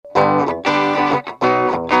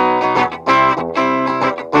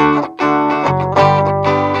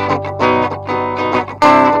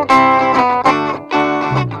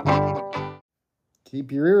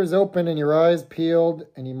keep your ears open and your eyes peeled,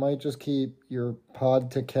 and you might just keep your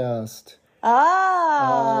pod to cast.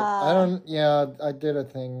 I did a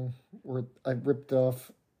thing where I ripped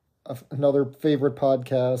off another favorite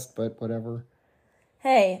podcast, but whatever.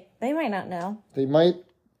 Hey, they might not know. They might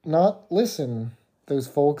not listen. Those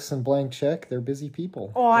folks in Blank Check, they're busy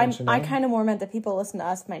people. Oh, I kind of more meant that people listen to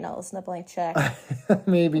us might not listen to Blank Check.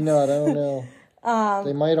 Maybe not. I don't know.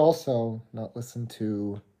 They might also not listen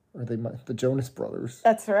to, or they might, the Jonas Brothers.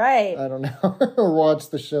 That's right. I don't know. Or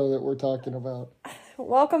watch the show that we're talking about.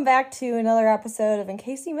 Welcome back to another episode of In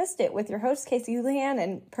Case You Missed It with your host, Casey Houlihan,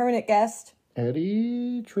 and permanent guest,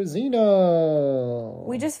 Eddie Trizzino.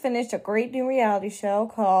 We just finished a great new reality show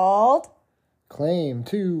called Claim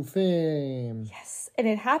to Fame. Yes, and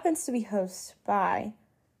it happens to be hosted by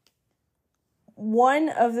one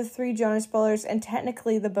of the three Jonas Brothers and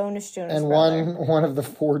technically the bonus Jonas brother. And one of the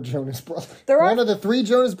four Jonas Brothers. One of the three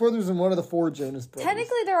Jonas Brothers and one of the four Jonas Brothers.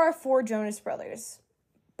 Technically there are four Jonas Brothers,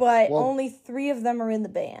 but only three of them are in the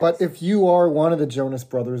band. But if you are one of the Jonas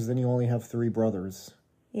Brothers, then you only have three brothers.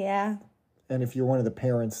 Yeah. And if you're one of the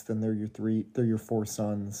parents, then they're your four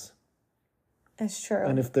sons. That's true.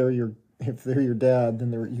 And if they're your dad,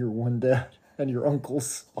 then they're your one dad and your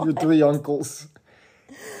uncles. Your three uncles.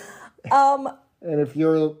 And if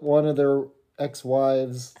you're one of their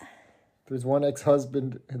ex-wives, there's one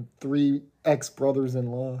ex-husband and three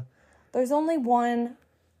ex-brothers-in-law. There's only one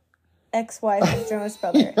ex-wife of Jonas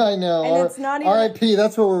Brother. Yeah, I know. And it's not even... R.I.P.,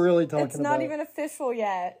 that's what we're really talking about. It's not even official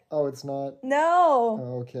yet. Oh, it's not? No.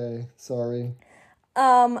 Oh, okay, sorry.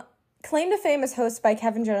 Claim to Fame is hosted by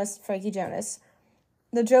Kevin Jonas and Frankie Jonas.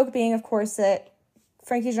 The joke being, of course, that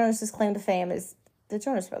Frankie Jonas' claim to fame is the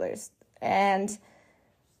Jonas Brothers. And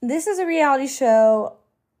this is a reality show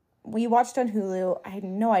we watched on Hulu. I had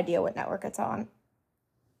no idea what network it's on.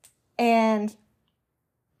 And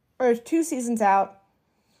there's 2 seasons out.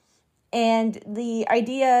 And the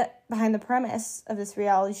idea behind the premise of this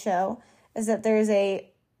reality show is that there's a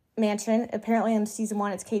mansion. Apparently in season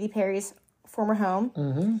 1, it's Katy Perry's former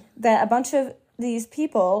home. That a bunch of these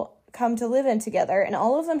people come to live in together, and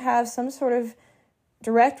all of them have some sort of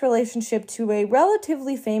direct relationship to a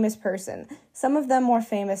relatively famous person. Some of them more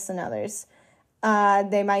famous than others.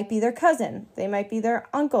 They might be their cousin. They might be their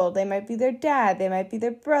uncle. They might be their dad. They might be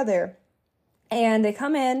their brother. And they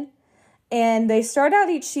come in, and they start out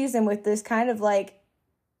each season with this kind of like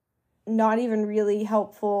not even really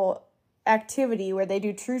helpful activity where they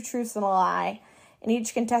do 2 truths and a lie. And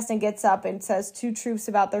each contestant gets up and says 2 truths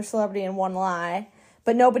about their celebrity and 1 lie.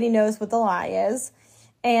 But nobody knows what the lie is.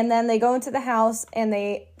 And then they go into the house and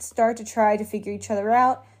they start to try to figure each other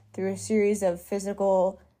out through a series of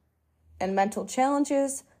physical and mental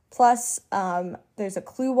challenges. Plus, there's a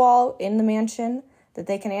clue wall in the mansion that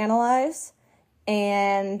they can analyze.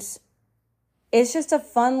 And it's just a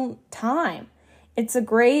fun time. It's a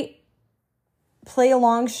great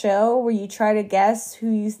play-along show where you try to guess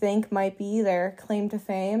who you think might be their claim to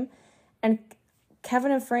fame. And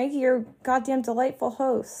Kevin and Frankie are goddamn delightful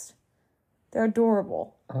hosts. They're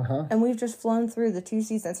adorable. And we've just flown through the 2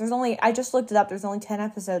 seasons. I just looked it up, there's only 10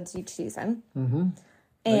 episodes each season. Nice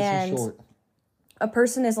and short. A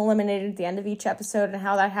person is eliminated at the end of each episode, and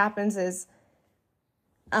how that happens is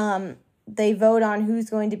they vote on who's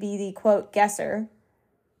going to be the, quote, guesser.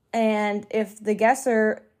 And if the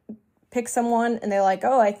guesser picks someone and they're like,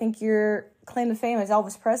 oh, I think your claim to fame is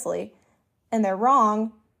Elvis Presley, and they're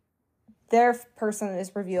wrong, their person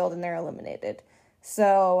is revealed and they're eliminated.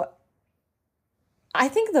 So I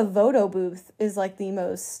think the Voto booth is like the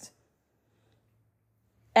most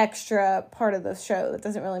extra part of the show that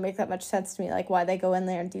doesn't really make that much sense to me, like why they go in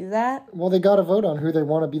there and do that. Well, they got to vote on who they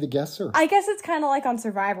want to be the guesser. I guess it's kind of like on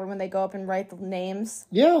Survivor when they go up and write the names.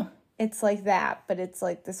 Yeah. It's like that, but it's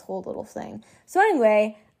like this whole little thing. So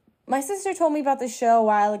anyway, my sister told me about this show a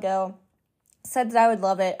while ago. Said that I would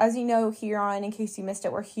love it. As you know, here on In Case You Missed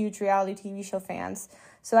It, we're huge reality TV show fans.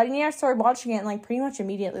 So I started watching it and like pretty much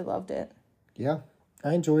immediately loved it. Yeah,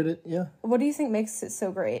 I enjoyed it, yeah. What do you think makes it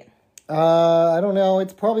so great? I don't know.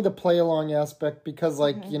 It's probably the play-along aspect because,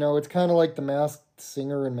 like, it's kind of like the Masked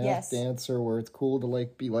Singer and Masked Dancer where it's cool to,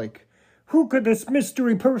 like, be like, who could this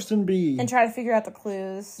mystery person be? And try to figure out the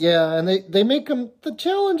clues. Yeah, and they make them, the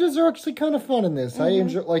challenges are actually kind of fun in this. I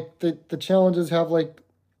enjoy, like, the challenges have, like,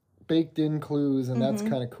 baked in clues, and that's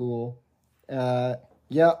kind of cool.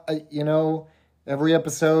 Every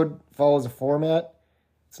episode follows a format.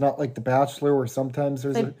 It's not like The Bachelor where sometimes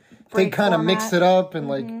they kind of mix it up and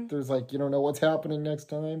like there's like you don't know what's happening next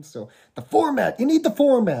time. So the format, you need the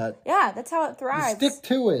format. Yeah, that's how it thrives. You stick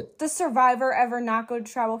to it. Does Survivor ever not go to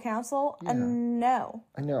tribal council? Yeah. No.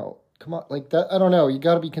 I know. come on, like that. I don't know. You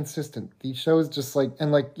got to be consistent. These shows just like,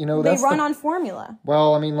 and like, you know, they run on formula.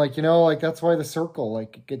 Well, I mean, like, you know, like that's why The Circle,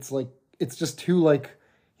 like, it's just too like,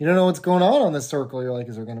 you don't know what's going on The Circle. You're like,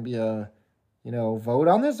 is there going to be a, you know, vote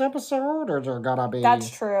on this episode, or is there gonna be? That's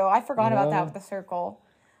true. I forgot about that with The Circle.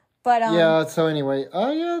 But yeah. So anyway,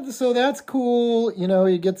 yeah. So that's cool. You know,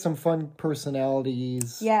 you get some fun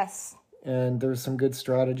personalities. Yes. And there's some good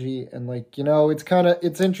strategy, and like, you know,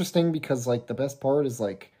 it's interesting because like the best part is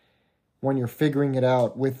like when you're figuring it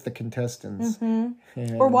out with the contestants,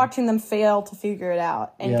 or watching them fail to figure it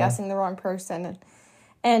out and guessing the wrong person,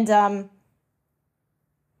 and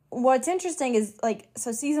what's interesting is like,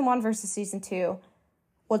 so season 1 versus season 2,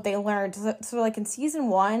 what they learned. So like in season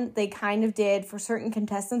 1, they kind of did, for certain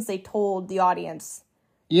contestants, they told the audience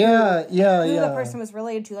who the person was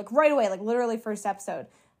related to, like right away, like literally first episode.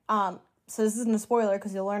 So this isn't a spoiler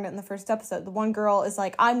because you'll learn it in the first episode. The one girl is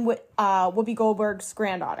like, I'm Whoopi Goldberg's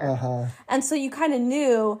granddaughter. And so you kind of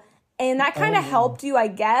knew, and that kind of helped you, I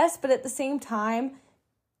guess. But at the same time,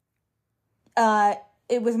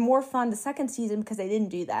 it was more fun the second season because they didn't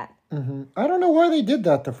do that. I don't know why they did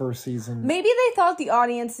that the first season. Maybe they thought the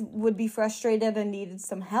audience would be frustrated and needed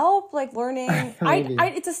some help, like learning.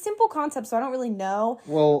 It's a simple concept, so I don't really know.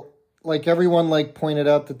 Well, like everyone like pointed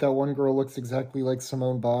out that one girl looks exactly like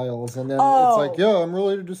Simone Biles, and then it's like, yeah, I'm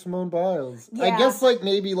related to Simone Biles. Yeah. I guess like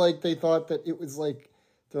maybe like they thought that it was like,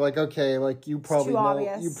 they're like, okay, like you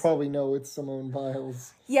probably know it's Simone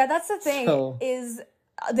Biles. Yeah, that's the thing. Is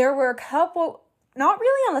there were a couple, not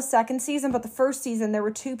really on the second season, but the first season there were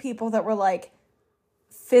 2 people that were like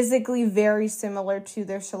physically very similar to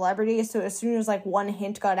their celebrity. So as soon as like one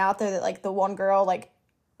hint got out there that like the one girl like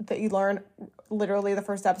that you learn literally the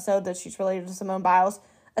first episode that she's related to Simone Biles,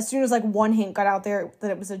 as soon as like one hint got out there that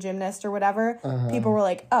it was a gymnast or whatever, people were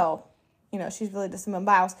like, oh, you know, she's related to Simone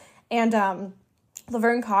Biles. And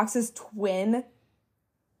Laverne Cox's twin.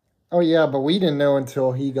 Oh yeah, but we didn't know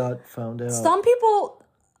until he got found out. Some people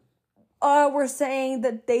were saying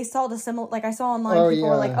that they saw the similar, like I saw online, people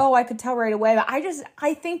were like, oh, I could tell right away. But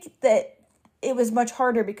I think that it was much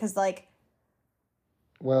harder because like,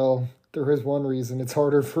 well, there is one reason it's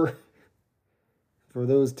harder for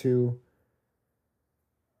those two.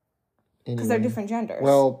 Because they're different genders.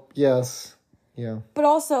 Well, yes. Yeah. But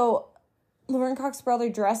also, Laverne Cox's brother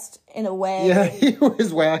dressed in a way. Yeah, he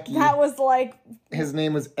was wacky. That was like... His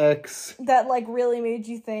name was X. That like really made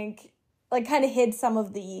you think, like kind of hid some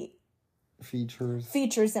of the...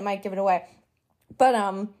 Features that might give it away. But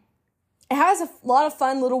it has a lot of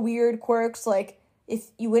fun little weird quirks, like if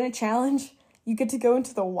you win a challenge, you get to go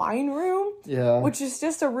into the wine room. Yeah. Which is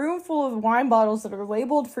just a room full of wine bottles that are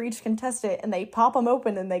labeled for each contestant, and they pop them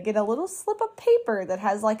open and they get a little slip of paper that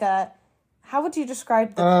has like a... How would you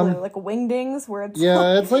describe the clue? Like a wingdings? Where it's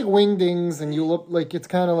it's like wingdings, and you look like it's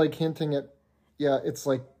kind of like hinting at... Yeah, it's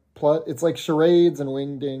like charades and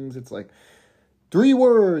wingdings. It's like 3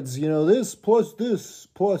 words, you know, this plus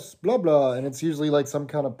blah blah, and it's usually like some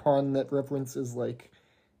kind of pun that references like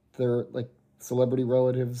their like celebrity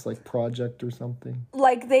relatives, like project or something.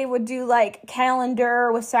 Like they would do like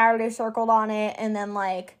calendar with Saturday circled on it, and then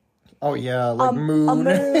like... Oh yeah, like moon. A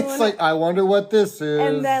moon. It's like, I wonder what this is.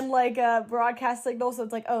 And then like a broadcast signal, so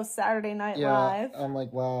it's like, oh, Saturday Night Live. I'm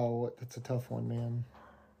like, wow, that's a tough one, man.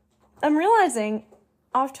 I'm realizing,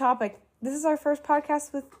 off topic, this is our first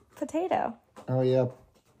podcast with Potato. Oh yeah,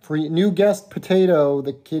 new guest Potato,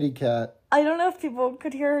 the kitty cat. I don't know if people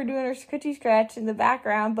could hear her doing her scritchy scratch in the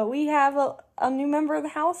background, but we have a new member of the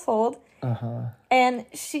household. And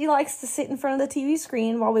she likes to sit in front of the TV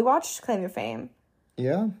screen while we watch Claim Your Fame.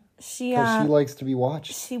 Yeah. She likes to be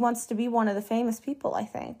watched. She wants to be one of the famous people, I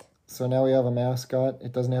think. So now we have a mascot.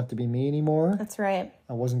 It doesn't have to be me anymore. That's right.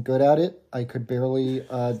 I wasn't good at it. I could barely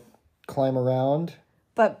climb around.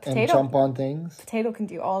 But Potato... And jump on things. Potato can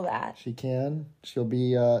do all that. She can. She'll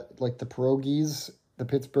be like the pierogies, the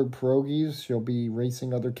Pittsburgh pierogies. She'll be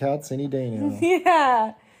racing other cats any day now.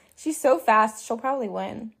 Yeah. She's so fast. She'll probably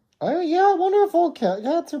win. I wonder if all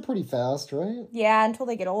cats are pretty fast, right? Yeah, until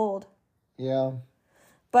they get old. Yeah.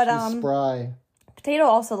 But she's spry. Potato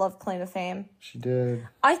also loved Claim to Fame. She did.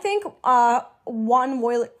 I think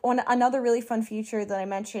another really fun feature that I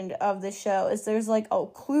mentioned of this show is there's like a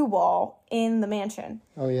clue wall in the mansion.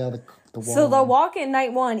 Oh yeah, the wall. So they'll walk in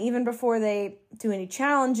night 1 even before they do any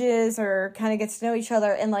challenges or kind of get to know each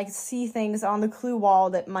other and like see things on the clue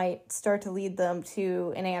wall that might start to lead them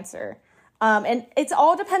to an answer. And it's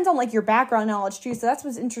all depends on like your background knowledge too. So that's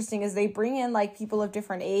what's interesting is they bring in like people of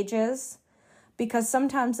different ages. Because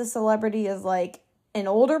sometimes the celebrity is, like, an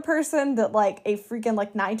older person that, like, a freaking,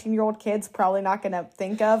 like, 19-year-old kid's probably not going to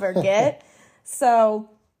think of or get. So,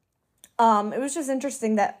 it was just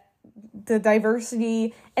interesting that the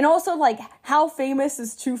diversity, and also, like, how famous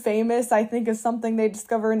is too famous, I think, is something they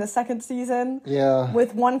discover in the second season. Yeah.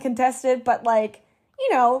 With one contestant, but, like,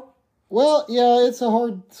 you know. Well, yeah, it's a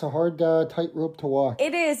hard tightrope to walk.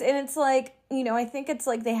 It is, and it's, like, you know, I think it's,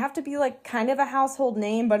 like, they have to be, like, kind of a household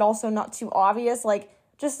name, but also not too obvious, like,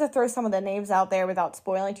 just to throw some of the names out there without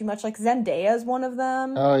spoiling too much, like, Zendaya is one of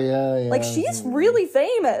them. Oh, yeah. Like, she's really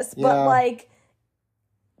famous, but, like,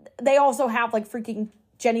 they also have, like, freaking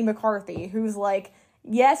Jenny McCarthy, who's, like,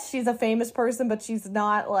 yes, she's a famous person, but she's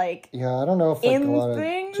not, like, yeah, I don't know if, like, a lot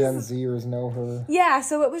things. of Gen Zers know her. Yeah,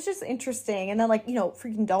 so it was just interesting. And then, like, you know,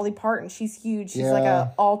 freaking Dolly Parton, she's huge. She's, like,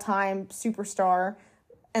 a all-time superstar.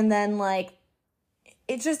 And then, like,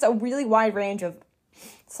 it's just a really wide range of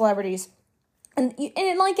celebrities. And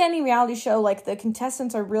in, like, any reality show, like, the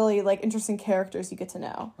contestants are really, like, interesting characters you get to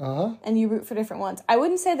know. Uh-huh. And you root for different ones. I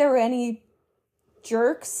wouldn't say there were any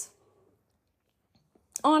jerks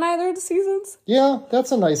on either of the seasons. Yeah,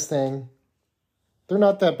 that's a nice thing. They're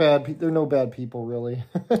not that bad. They're no bad people, really.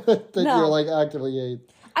 that you're, like, actively hate.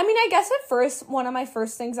 I mean, I guess at first, one of my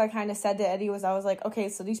first things I kind of said to Eddie was, I was like, okay,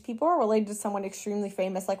 so these people are related to someone extremely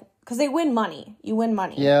famous, like, because they win money. You win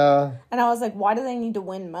money. Yeah. And I was like, why do they need to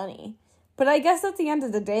win money? But I guess at the end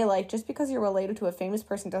of the day, like, just because you're related to a famous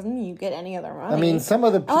person doesn't mean you get any of their money. I mean,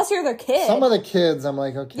 unless you're their kid. Some of the kids, I'm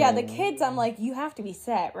like, okay. Yeah, the kids, I'm like, you have to be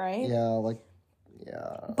set, right? Yeah, like,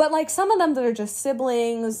 yeah. But, like, some of them that are just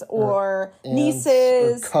siblings or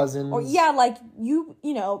nieces. Or cousins. Or, yeah, like, you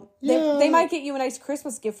know, they might get you a nice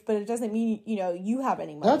Christmas gift, but it doesn't mean, you know, you have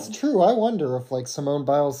any money. That's true. I wonder if, like, Simone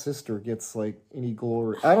Biles' sister gets, like, any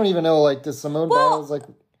glory. I don't even know, like, does Simone Biles, like,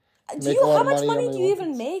 make a lot how of much money money in do the you Olympics?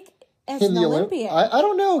 even make as In an the Olympian? I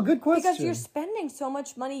don't know. Good question. Because you're spending so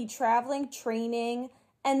much money traveling, training,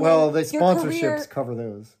 and well, then the your sponsorships career... cover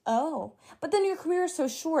those. Oh, but then your career is so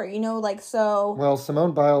short, you know, like, so... Well,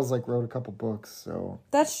 Simone Biles, like, wrote a couple books, so...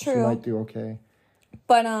 That's true. She might do okay.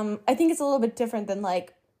 But, I think it's a little bit different than,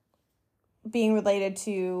 like, being related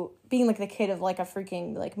to... Being, like, the kid of, like, a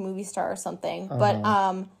freaking, like, movie star or something.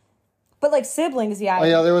 Uh-huh. But, like, siblings, yeah. Oh,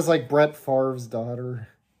 yeah, there was, like, Brett Favre's daughter.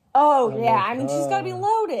 Oh, yeah, I mean, she's gotta be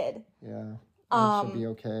loaded. Yeah, that should be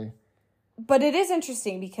okay. But it is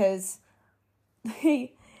interesting because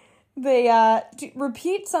they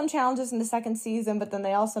repeat some challenges in the second season, but then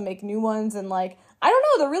they also make new ones, and, like, I don't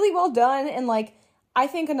know, they're really well done, and, like, I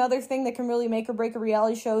think another thing that can really make or break a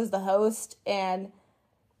reality show is the host, and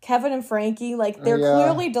Kevin and Frankie, like, they're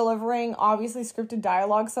clearly delivering, obviously, scripted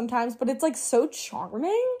dialogue sometimes, but it's, like, so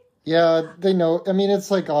charming. Yeah, they know, I mean,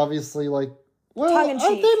 it's, like, obviously, like, well,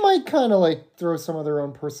 they might kind of, like, throw some of their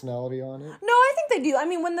own personality on it. No, I think they do. I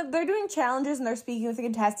mean, when they're doing challenges and they're speaking with the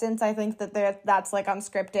contestants, I think that that's, like,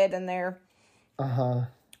 unscripted and they're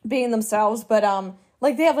being themselves. But,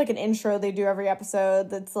 like, they have, like, an intro they do every episode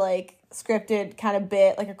that's, like, scripted kind of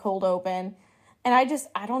bit, like a cold open. And I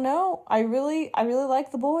don't know. I really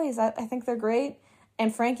like the boys. I think they're great.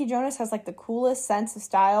 And Frankie Jonas has, like, the coolest sense of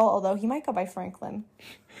style, although he might go by Franklin.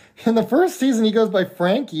 In the first season, he goes by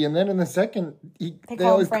Frankie, and then in the second, they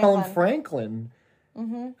always call him Franklin.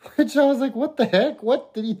 Mm-hmm. Which I was like, what the heck?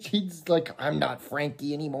 What did he... He's like, I'm not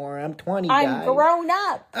Frankie anymore. I'm 20, guys. I'm grown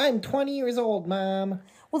up. I'm 20 years old, Mom.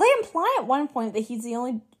 Well, they imply at one point that he's the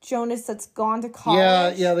only Jonas that's gone to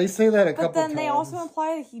college. Yeah, they say that a couple times. But then they also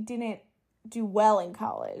imply that he didn't do well in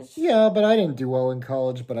college. Yeah, but I didn't do well in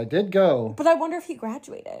college, but I did go. But I wonder if he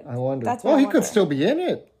graduated. I wonder. Well, he could still be in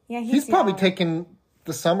it. Yeah, he's probably taking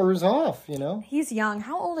the summers off, you know? He's young.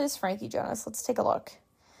 How old is Frankie Jonas? Let's take a look.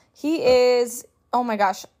 He is, oh my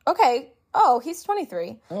gosh. Okay. Oh, he's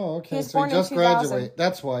 23. Oh, okay. So he just graduated.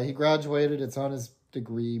 That's why. He graduated. It's on his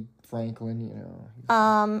degree, Franklin, you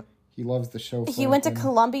know. He loves the show Franklin. He went to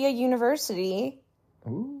Columbia University.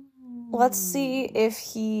 Ooh. Let's see if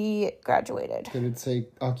he graduated. Did it say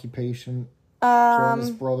occupation? Jonas'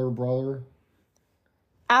 brother?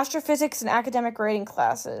 Astrophysics and academic grading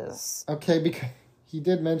classes. Okay, because he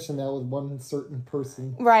did mention that with one certain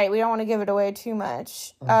person. Right, we don't want to give it away too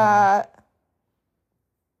much. Oh,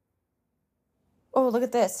 look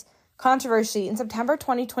at this. Controversy. In September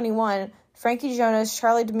 2021, Frankie Jonas,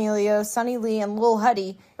 Charli D'Amelio, Sunny Lee, and Lil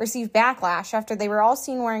Huddy received backlash after they were all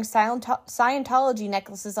seen wearing Scientology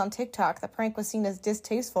necklaces on TikTok. The prank was seen as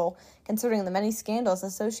distasteful, considering the many scandals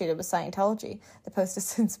associated with Scientology. The post has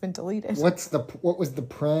since been deleted. What was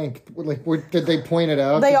the did they point it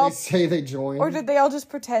out? They they say they joined? Or did they all just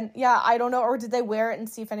pretend? Yeah, I don't know. Or did they wear it and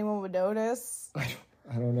see if anyone would notice?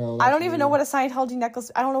 I don't know. I don't even know what a Scientology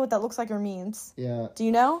necklace... I don't know what that looks like or means. Yeah. Do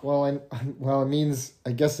you know? Well, it means...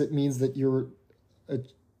 I guess it means that you're a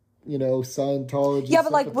Scientology Yeah,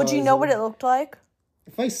 but, like, would you know what it looked like?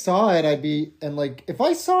 If I saw it, I'd be... And, like, if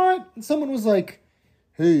I saw it and someone was like,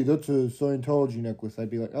 hey, that's a Scientology necklace, I'd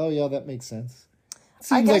be like, oh, yeah, that makes sense.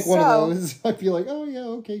 Seems like one of those. I'd be like, oh, yeah,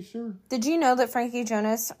 okay, sure. Did you know that Frankie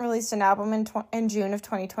Jonas released an album in June of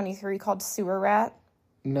 2023 called Sewer Rat?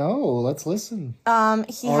 No, let's listen.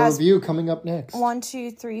 He Our has review coming up next. 1,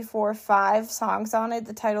 2, 3, 4, 5 songs on it.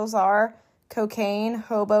 The titles are Cocaine,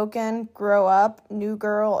 Hoboken, Grow Up, New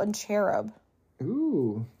Girl, and Cherub.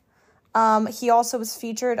 Ooh. He also was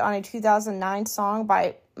featured on a 2009 song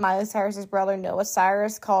by Miley Cyrus's brother Noah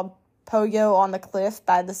Cyrus called Poyo on the Cliff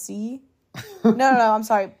by the Sea. No, I'm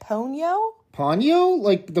sorry, Ponyo? Ponyo?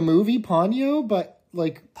 Like the movie Ponyo, but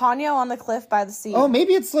like... Ponyo on the Cliff by the Sea. Oh,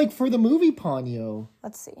 maybe it's like for the movie Ponyo.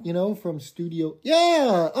 Let's see. You know, from Studio...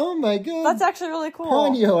 Yeah! Oh my god! That's actually really cool.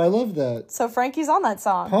 Ponyo, I love that. So Frankie's on that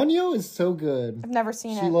song. Ponyo is so good. I've never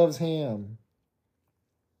seen it. She loves ham.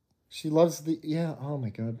 She loves the... Yeah, oh my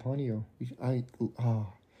god, Ponyo.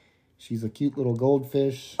 She's a cute little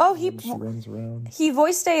goldfish. Oh, she runs around. He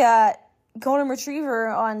voiced a golden retriever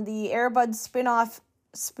on the Airbud spin-off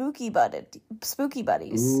Spooky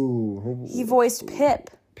Buddies. Ooh. He voiced Pip.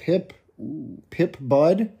 Pip? Ooh. Pip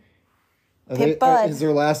Bud? Bud. Is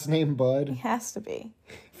their last name Bud? He has to be.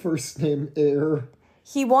 First name Air.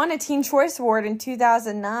 He won a Teen Choice Award in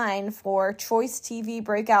 2009 for Choice TV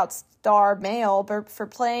Breakout Star Male for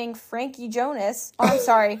playing Frankie Jonas. Oh,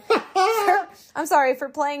 I'm sorry. For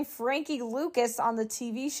playing Frankie Lucas on the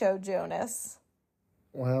TV show Jonas.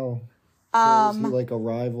 Wow. So is he like a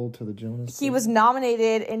rival to the Jonas? He was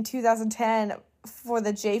nominated in 2010 for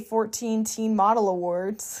the J14 Teen Model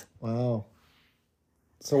Awards. Wow.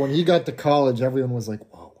 So when he got to college, everyone was like,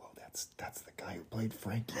 whoa, that's the guy who played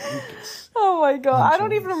Frankie Lucas. Oh my god. I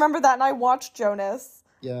don't even remember that, and I watched Jonas.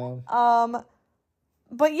 Yeah.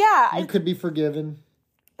 But yeah. You could be forgiven.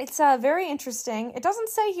 It's very interesting. It doesn't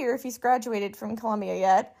say here if he's graduated from Columbia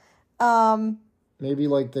yet. Maybe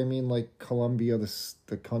like they mean like Columbia,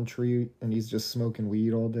 the country, and he's just smoking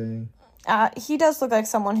weed all day. He does look like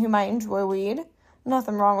someone who might enjoy weed.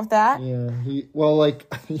 Nothing wrong with that. Yeah, yeah. He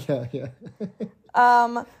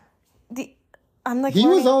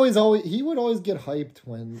would always get hyped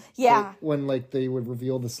when like they would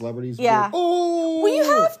reveal the celebrities. Yeah. Like, oh, well, you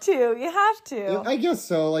have to. I guess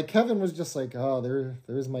so. Like Kevin was just like, oh,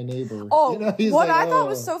 there's my neighbor. Oh, what I thought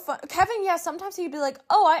was so fun. Kevin, sometimes he'd be like,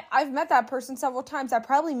 oh, I've met that person several times. I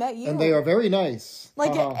probably met you. And they are very nice.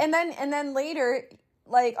 Like, and then later,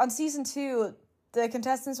 like on season 2. The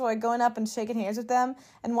contestants were like going up and shaking hands with them,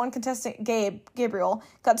 and one contestant, Gabriel,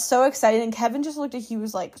 got so excited, and Kevin just looked like he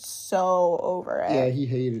was like so over it. Yeah, he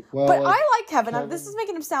hated it. Well, but I like Kevin. This is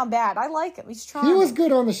making him sound bad. I like him. He's trying. He was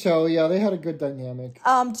good on the show. Yeah, they had a good dynamic.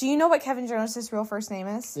 Do you know what Kevin Jonas' real first name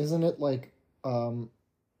is? Isn't it like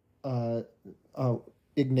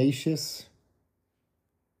Ignatius?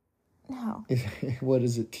 No. What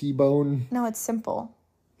is it? T-Bone? No, it's Simple.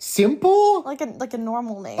 Simple? Like a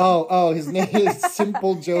normal name. Oh, his name is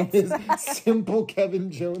Simple Jonas. Simple Kevin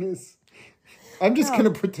Jonas. I'm just gonna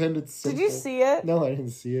pretend it's simple. Did you see it? No, I didn't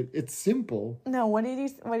see it. It's simple. No, what do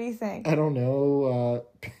you think? I don't know.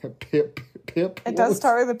 Pip. It does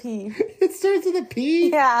start with a P. It starts with a P?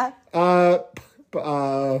 Yeah.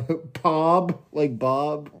 Bob, like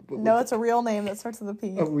Bob. No, it's a real name that starts with a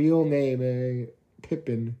P. A real name,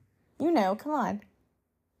 Pippin. You know, come on.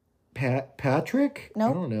 Patrick? No.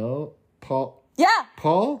 I don't know. Paul? Yeah.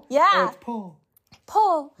 Paul? Yeah. Oh, it's Paul.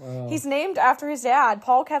 Paul. Wow. He's named after his dad,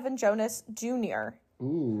 Paul Kevin Jonas Jr.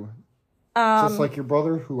 Ooh. Just like your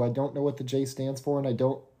brother, who I don't know what the J stands for, and I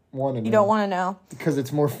don't want to know. You don't want to know. Because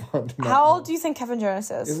it's more fun to know. How old do you think Kevin Jonas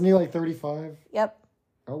is? Isn't he like 35? Yep.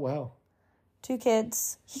 Oh, wow. 2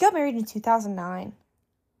 kids. He got married in 2009.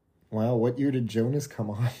 Wow, what year did Jonas come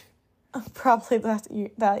on? Probably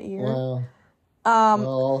that year. Wow.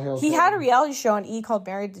 He had a reality show on E! called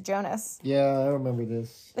Married to Jonas. Yeah, I remember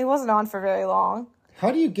this. It wasn't on for very long. How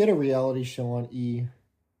do you get a reality show on E?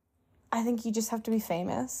 I think you just have to be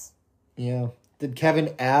famous. Yeah. Did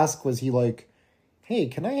Kevin ask, was he like, hey,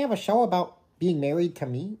 can I have a show about being married to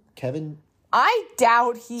me, Kevin? I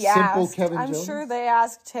doubt he asked. Simple Kevin I'm Jonas? sure they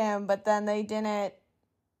asked him, but then they didn't.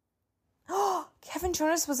 Kevin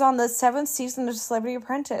Jonas was on the 7th season of Celebrity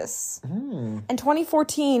Apprentice. In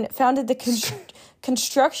 2014, founded the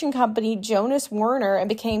construction company Jonas Werner and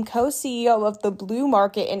became co-CEO of the Blue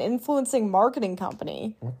Market and Influencing Marketing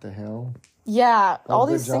Company. What the hell? Yeah, all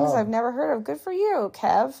good these things job. I've never heard of. Good for you,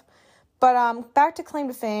 Kev. But back to Claim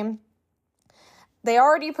to Fame. They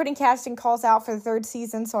already putting casting calls out for the 3rd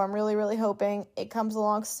season, so I'm really, really hoping it comes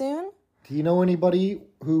along soon. Do you know anybody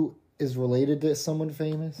who is related to someone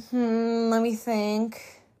famous? Let me think.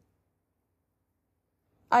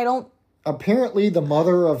 I don't apparently the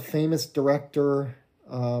mother of famous director,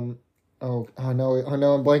 I know, I'm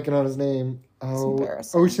blanking on his name.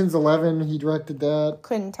 Ocean's 11, he directed that.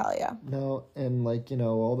 Couldn't tell you. No, and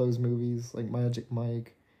all those movies, like Magic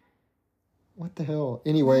Mike. What the hell?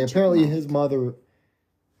 Anyway, apparently his mother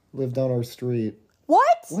lived on our street.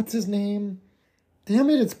 What? What's his name?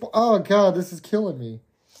 Damn it, oh god, this is killing me.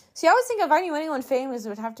 See, I was thinking if I knew anyone famous, it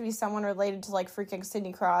would have to be someone related to, like, freaking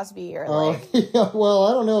Sidney Crosby or, like... yeah, well,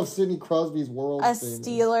 I don't know if Sidney Crosby's world famous. A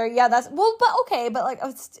Steeler. Yeah, that's... Well, but okay, but, like,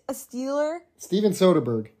 a Steeler? Steven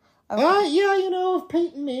Soderbergh. Okay. Yeah, if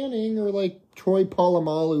Peyton Manning or, like, Troy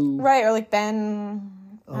Polamalu. Right, or, like,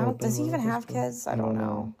 Ben... does he even have kids? I don't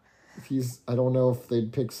know. I don't know if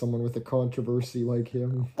they'd pick someone with a controversy like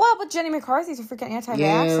him. Well, but Jenny McCarthy's a freaking anti-vaxxer.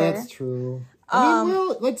 Yeah, that's true.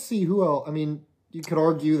 Let's see, who else? I mean, you could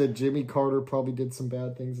argue that Jimmy Carter probably did some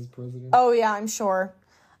bad things as president. Oh, yeah, I'm sure.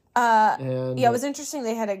 It was interesting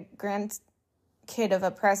they had a grandkid of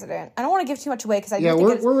a president. I don't want to give too much away because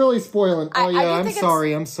we're really spoiling. I'm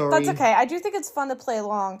sorry. That's okay. I do think it's fun to play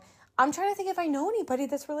along. I'm trying to think if I know anybody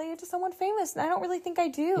that's related to someone famous, and I don't really think I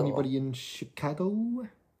do. Anybody in Chicago?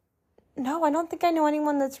 No, I don't think I know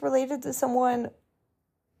anyone that's related to someone,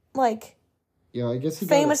 like... Yeah, I guess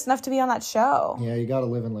famous enough to be on that show. Yeah, you gotta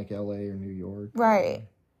live in, like, L.A. or New York. Right.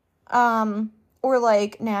 Or,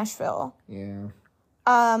 like, Nashville. Yeah.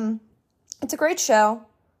 It's a great show.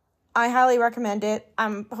 I highly recommend it.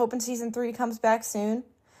 I'm hoping season 3 comes back soon.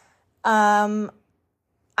 I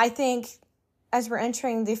think as we're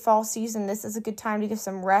entering the fall season, this is a good time to give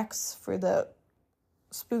some recs for the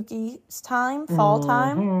spooky time, fall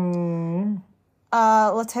time.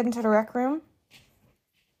 Let's head into the rec room.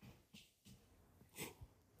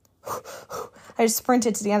 I just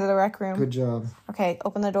sprinted to the end of the rec room. Good job. Okay,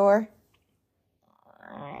 open the door.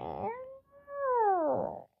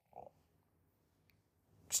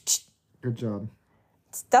 Good job.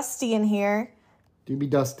 It's dusty in here. Do be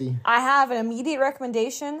dusty. I have an immediate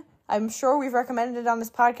recommendation. I'm sure we've recommended it on this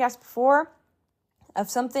podcast before, of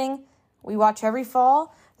something we watch every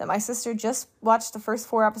fall that my sister just watched the first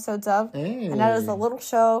 4 episodes of. Hey. And that is a little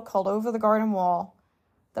show called Over the Garden Wall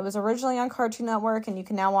that was originally on Cartoon Network, and you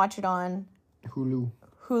can now watch it on Hulu.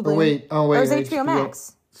 Oh, wait. Or it was HBO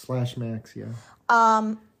Max. /Max, yeah.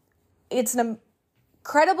 It's an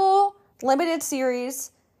incredible limited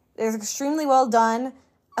series. It's extremely well done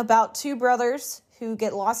about 2 brothers who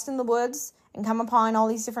get lost in the woods and come upon all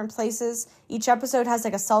these different places. Each episode has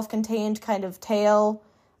like a self-contained kind of tale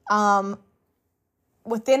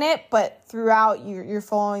within it, but throughout you're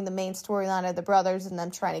following the main storyline of the brothers and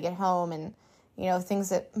them trying to get home and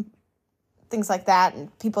things like that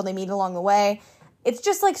and people they meet along the way. It's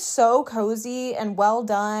just like so cozy and well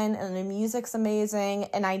done, and the music's amazing,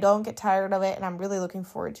 and I don't get tired of it, and I'm really looking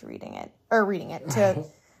forward to reading it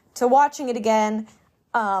to watching it again.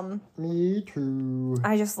 Me too.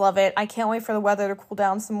 I just love it. I can't wait for the weather to cool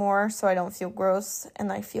down some more so I don't feel gross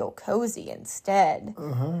and I feel cozy instead.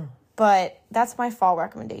 But that's my fall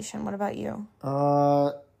recommendation. What about you?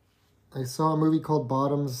 I saw a movie called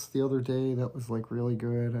Bottoms the other day that was like really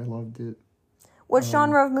good. I loved it. What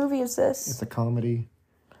genre of movie is this? It's a comedy.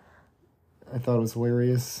 I thought it was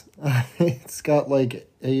hilarious. It's got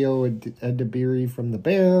like Ayo Edebiri from The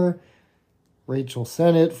Bear, Rachel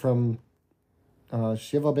Sennett from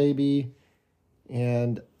Shiva Baby,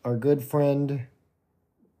 and our good friend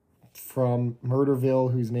from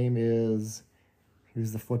Murderville, whose name is...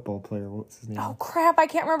 Who's the football player? What's his name? Oh, crap. I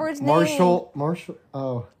can't remember his name. Marshall.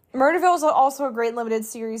 Oh. Murderville is also a great limited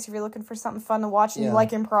series if you're looking for something fun to watch and you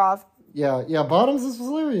like improv. Yeah. Bottoms is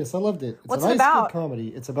hilarious. I loved it. What's it about? Good comedy.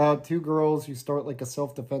 It's about 2 girls who start like a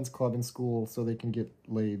self-defense club in school so they can get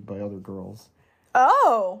laid by other girls.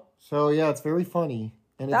 Oh. So, yeah, it's very funny.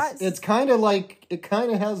 And it's kind of like... It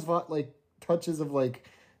kind of has like touches of like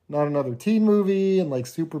Not Another Teen Movie and like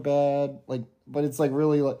Superbad. Like, but it's like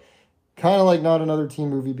really like... Kind of like Not Another Teen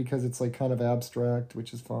Movie because it's like kind of abstract,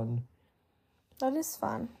 which is fun. That is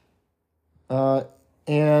fun.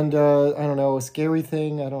 And I don't know, a scary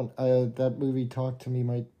thing. That movie Talk to Me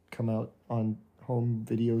might come out on home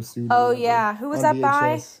video soon. Oh yeah, who was that VHS.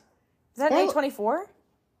 By? Is that A24?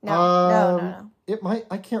 No. It might.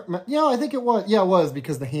 I can't remember. Yeah, I think it was. Yeah, it was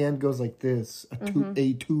because the hand goes like this.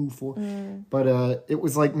 A2. But it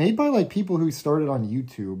was like made by like people who started on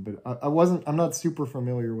YouTube. But I'm not super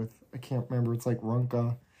familiar with. I can't remember. It's like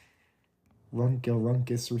Runkus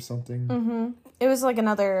or something. It was like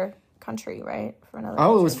another country, right? It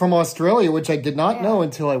was from Australia, which I did not know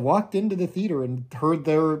until I walked into the theater and heard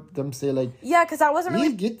them say like, yeah, because I wasn't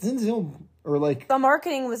really or like the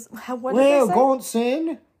marketing was what well, did they say?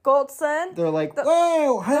 Gonson, Goldson. They're like,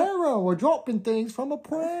 whoa, Hera, we're dropping things from a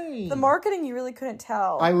plane. The marketing, you really couldn't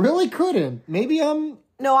tell. I really couldn't. Maybe I'm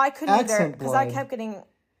No, I couldn't either, accent because I blind. kept getting,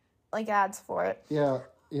 like, ads for it. Yeah.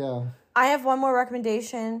 I have one more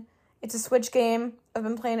recommendation. It's a Switch game. I've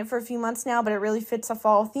been playing it for a few months now, but it really fits a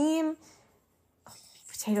fall theme.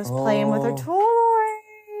 Potato's playing with her toy.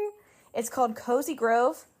 It's called Cozy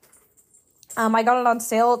Grove. I got it on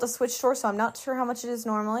sale at the Switch store, so I'm not sure how much it is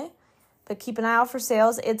normally. But keep an eye out for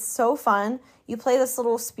sales. It's so fun. You play this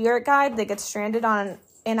little spirit guide that gets stranded on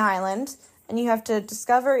an island, and you have to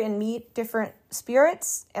discover and meet different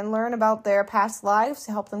spirits and learn about their past lives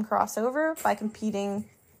to help them cross over by competing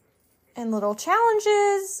in little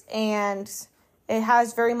challenges. And it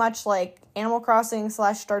has very much like Animal Crossing /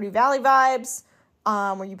 Stardew Valley vibes,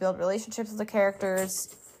 where you build relationships with the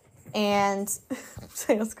characters. And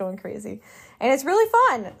it's going crazy. And it's really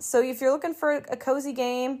fun. So if you're looking for a cozy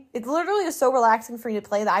game, it literally is so relaxing for you to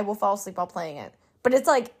play that I will fall asleep while playing it. But it's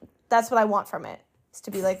like, that's what I want from it, is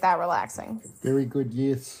to be like that relaxing. Very good,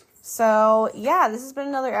 yes. So, yeah, this has been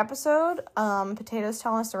another episode. Potato's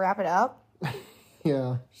telling us to wrap it up.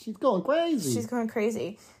 Yeah, she's going crazy. She's going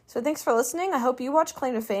crazy. So thanks for listening. I hope you watch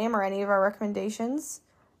Claim to Fame or any of our recommendations.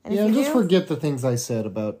 And yeah, just forget the things I said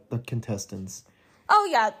about the contestants. Oh,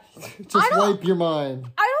 yeah. Just wipe your mind.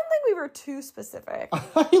 I don't think we were too specific.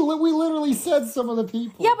 We literally said some of the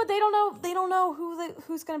people. Yeah, but they don't know. They don't know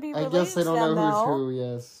who's going to be related to them. I guess they don't know who's who.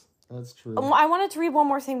 Yes, that's true. I wanted to read one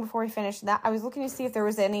more thing before we finish. That I was looking to see if there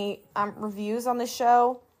was any reviews on this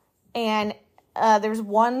show, and there's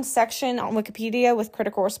one section on Wikipedia with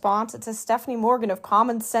critical response. It says Stephanie Morgan of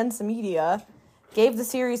Common Sense Media gave the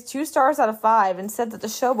series 2 stars out of 5 and said that the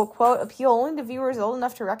show will, quote, appeal only to viewers old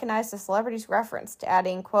enough to recognize the celebrities referenced,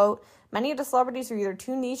 adding, quote, many of the celebrities are either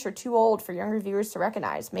too niche or too old for younger viewers to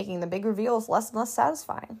recognize, making the big reveals less and less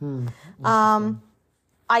satisfying.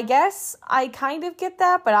 I guess I kind of get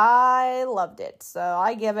that, but I loved it. So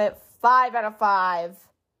I give it 5 out of 5,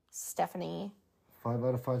 Stephanie. 5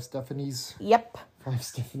 out of 5 Stephanies? Yep. 5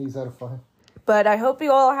 Stephanies out of 5. But I hope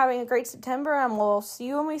you all are having a great September, and we'll see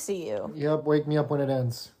you when we see you. Yep, wake me up when it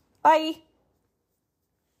ends. Bye.